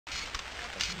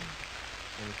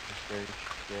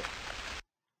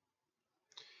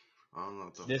I don't know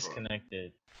what the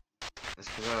Disconnected. Fuck. That's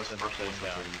because I was fucking with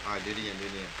something. Alright, do it again, do it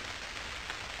again.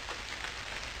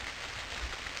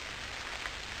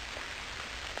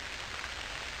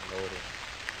 Loading.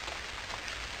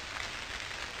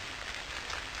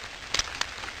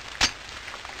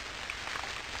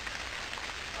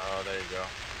 Oh, there you go.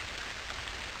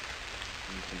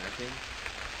 You connecting?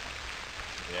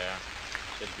 Yeah,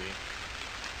 should be.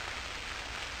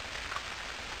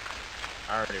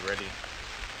 Already ready.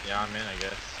 Yeah, I'm in, I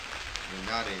guess.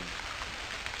 You're not in.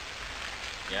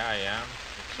 Yeah, I am.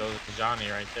 It shows Johnny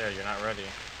right there. You're not ready.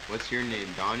 What's your name,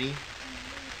 Donnie?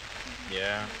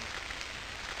 Yeah,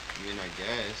 I mean, I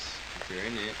guess. If you're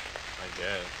in it. I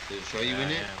guess. Does it show you in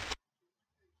I it? am.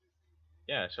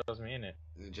 Yeah, it shows me in it.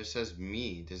 It just says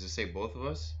me. Does it say both of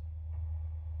us?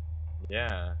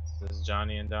 Yeah, this is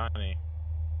Johnny and Donnie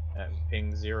at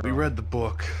ping 0. We read the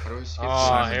book. How do I skip Oh,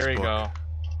 Simon's here we book. go.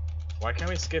 Why can't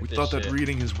we skip We this thought shit? that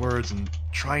reading his words and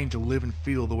trying to live and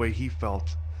feel the way he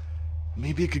felt,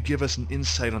 maybe it could give us an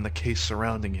insight on the case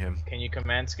surrounding him. Can you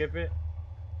command skip it?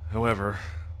 However,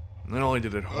 not only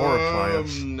did it horrify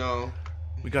us, No.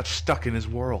 we got stuck in his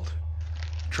world,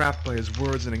 trapped by his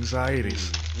words and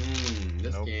anxieties.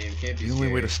 This Nope. game can't be The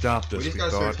only way to scary. stop this, We just we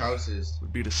gotta search thought, houses.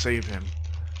 would be to save him.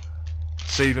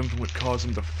 Save him from what caused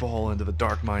him to fall into the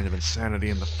dark mind of insanity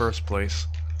in the first place.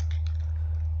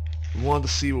 We wanted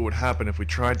to see what would happen if we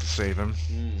tried to save him,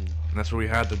 and that's what we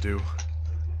had to do.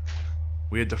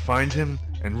 We had to find him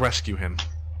and rescue him.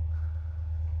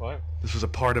 What? This was a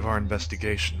part of our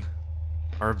investigation,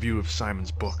 our view of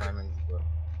Simon's book. Simon's book.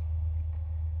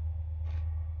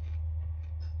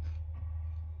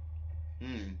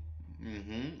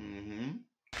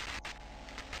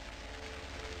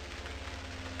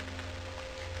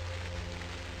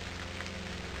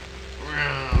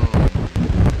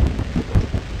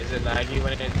 Is it laggy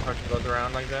when it fucking goes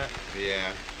around like that?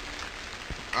 Yeah.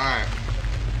 Alright.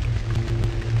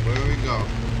 Where do we go?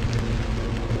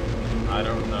 I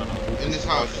don't know. In this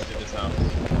house. Walk into this house.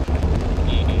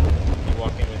 You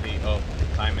walk in with the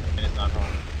Simon is not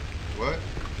home. What?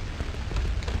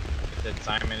 It said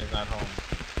Simon is not home.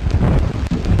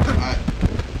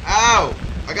 Ow!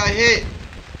 I got hit!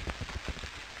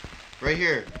 Right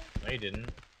here. No, you didn't.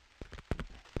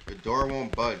 The door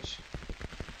won't budge.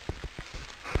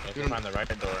 You have to find the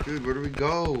right door. Dude, where do we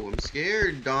go? I'm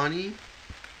scared, Donnie.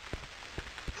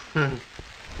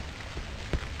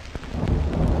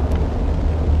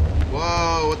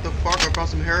 Whoa, what the fuck? I found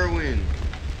some heroin.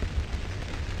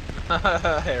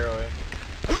 Heroin.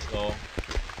 Let's go.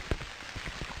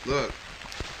 Look.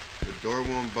 The door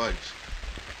won't budge.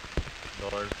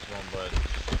 Doors won't budge.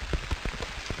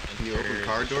 Can you open Interior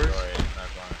car doors? destroyed. Not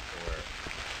going to work.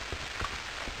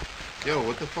 Yo,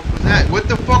 what the fuck was that? What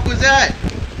the fuck was that?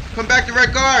 Come back to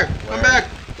red car! Where? Come back!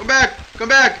 Come back! Come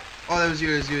back! Oh, that was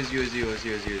you, it was you, it was you, it was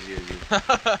you, it was you, it was you, it was you.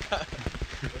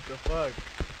 What the fuck?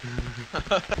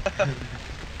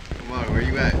 Come on, where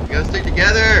you at? We gotta stick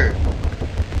together!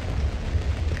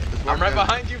 Let's walk I'm right down.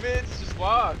 behind you, bitch. Just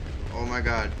walk. Oh my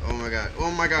god, oh my god,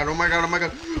 oh my god, oh my god, oh my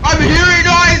god. I'm hearing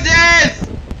noises!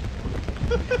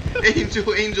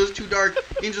 Angel's too dark.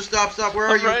 Angel, stop, stop. Where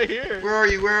are I'm you? right here. Where are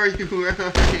you? Where are you? Where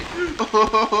are you?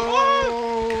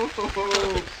 Oh,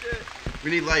 Oh, shit.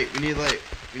 we need light. We need light.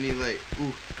 We need light.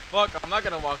 Ooh. Fuck, I'm not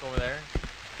gonna walk over there.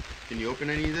 Can you open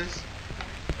any of this?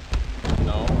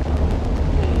 No.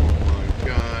 Oh my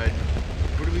god.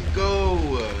 Where do we go?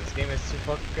 This game is too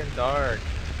fucking dark.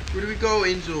 Where do we go,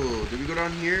 Angel? Did we go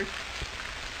down here?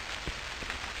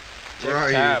 Where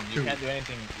are Tab. you? You can't do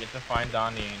anything. You have to find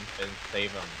Donnie and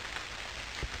save him.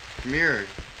 Come here.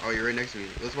 Oh, you're right next to me.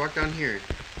 Let's walk down here.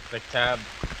 Like tab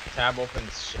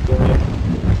opens shit.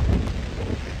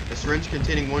 A syringe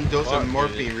containing 1 dose Fuck, of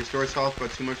morphine dude. restores health,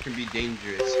 but too much can be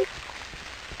dangerous.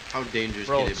 How dangerous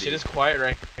Bro, can it shit be? is quiet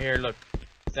right here. Look.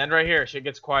 Stand right here. Shit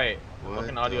gets quiet. What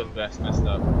Fucking audio the- is best messed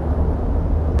up.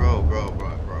 Bro.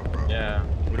 Yeah.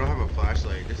 We don't have a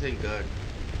flashlight. This ain't good.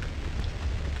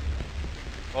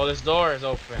 Oh, this door is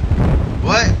open.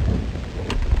 What?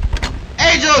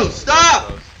 Angel,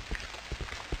 stop!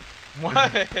 What?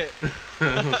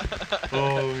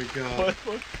 Oh my god. What the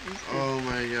fuck is this? Oh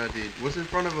my god, dude. What's in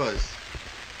front of us?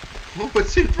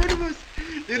 What's in front of us?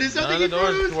 Dude, there's something None in of the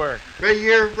front of doors us. work. Right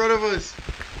here in front of us.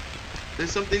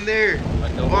 There's something there.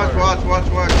 Like the Watch, door. watch.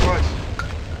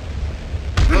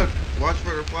 Look, watch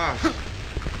for the flash.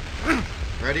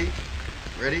 Ready?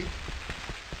 Ready?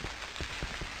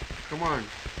 Come on.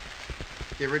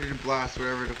 Get ready to blast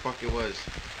whatever the fuck it was.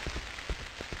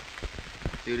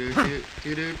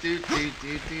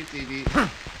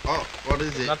 Oh, what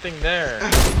is There's it? nothing there.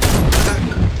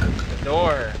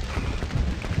 door.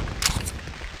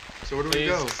 So where do Please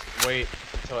we go? wait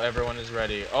until everyone is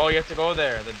ready. Oh, you have to go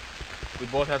there. We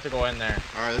both have to go in there.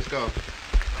 Alright, let's go.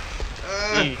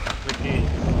 E, click E.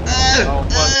 Oh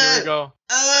fuck, here we go.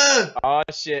 Oh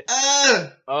shit.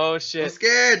 Oh I'm shit.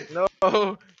 scared. No.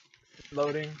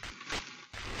 Loading.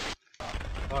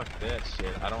 Fuck that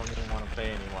shit. I don't even want to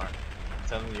play anymore. I'm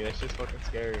telling you, that shit's fucking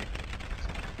scary.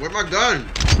 Where's my gun?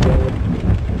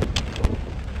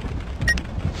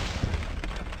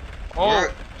 Oh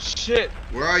shit.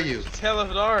 Where are you? It's hella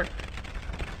dark.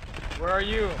 Where are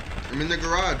you? I'm in the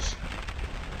garage.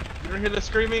 You don't hear the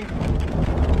screaming?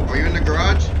 Are you in the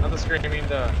garage? Not the screaming,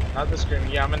 not the screaming.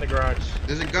 Yeah, I'm in the garage.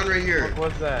 There's a gun right here.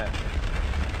 What was that?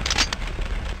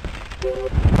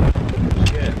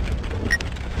 Shit.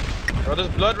 Bro, there's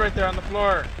blood right there on the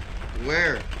floor.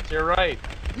 Where? To your right.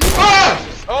 Ah!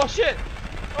 Oh shit!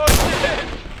 Oh shit!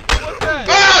 What's that?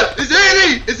 Ah! It's hitting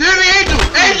me! It's hitting me, Angel!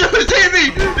 Angel, it's hitting me!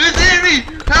 It's hitting me!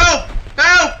 Help!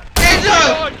 Help! Angel!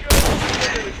 Oh,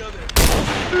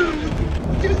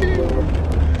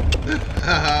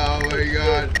 Oh my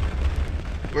god.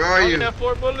 Where are I you? only have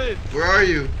 4 bullets. Where are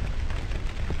you?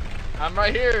 I'm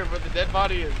right here where the dead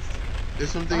body is. There's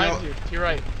something Behind else. you, to your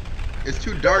right. It's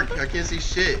too dark. I can't see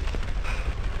shit.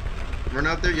 Run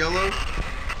out there, yellow.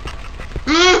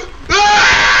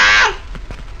 Ah!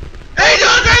 Angel,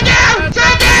 turn down!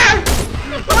 Turn down!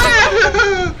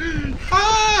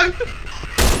 Ah!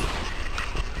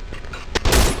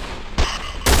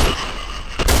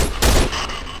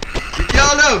 You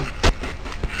killed him!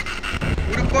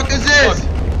 Who the fuck is this? Fuck.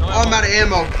 No Oh, I'm out of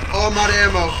ammo. Oh, I'm out of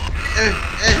ammo.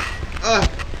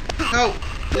 Help.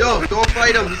 Yo, don't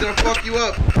fight him. He's gonna fuck you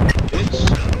up.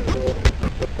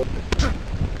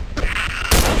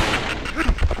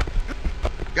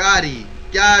 Got him.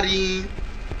 Got him.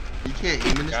 You can't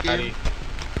aim in this game.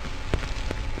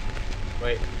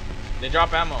 Wait. They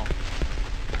drop ammo.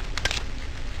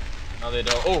 No, they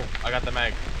don't. Oh, I got the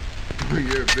mag.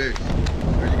 You're a bitch.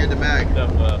 Where'd you get the mag? The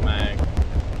mag.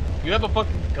 You have a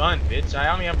fucking gun, bitch. I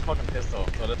only have a fucking pistol.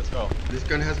 So let's go. This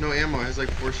gun has no ammo. It has like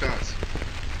 4 shots.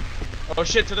 Oh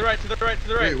shit! To the right. To the right. To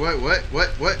the right. Wait, what?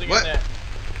 Something in there.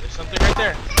 There's something right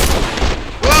there.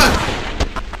 What?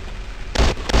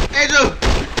 Angel!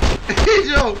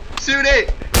 Angel! Shoot it!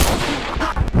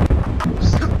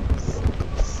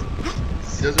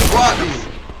 He doesn't want me.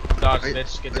 Dodge,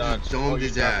 bitch. Get I dodge. just domed You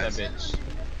his dropped ass. that bitch.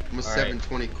 I'm a All right.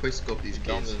 720 quick scope these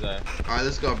Domed kids. his ass. Alright,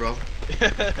 let's go, bro.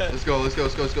 Let's go. 1, 2,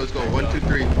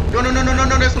 3. No,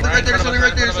 there's something right there. There's something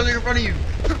right there. There's something in front of you.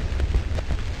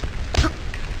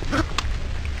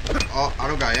 Oh, I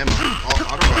don't got ammo. Oh,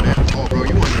 I don't got ammo. Oh, bro,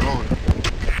 you on your own.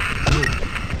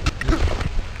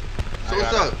 So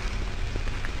what's up?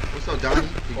 What's up, Donnie?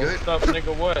 You good? What's up,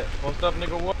 nigga? What? What's up,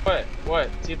 nigga? What?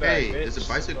 Teabag, Hey, bitch. there's a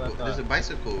bicycle. There's a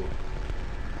bicycle.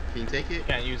 Can you take it?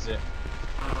 Can't use it.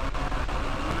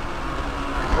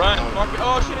 Run! Fuck it.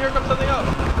 Oh shit! Here comes something else.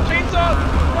 Chainsaw!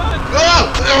 Run!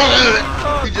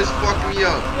 Oh! He just fucked me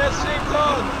up. Yes,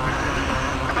 chainsaw!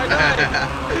 I died.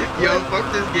 Yo, fuck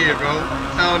this game, bro.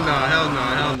 Hell no.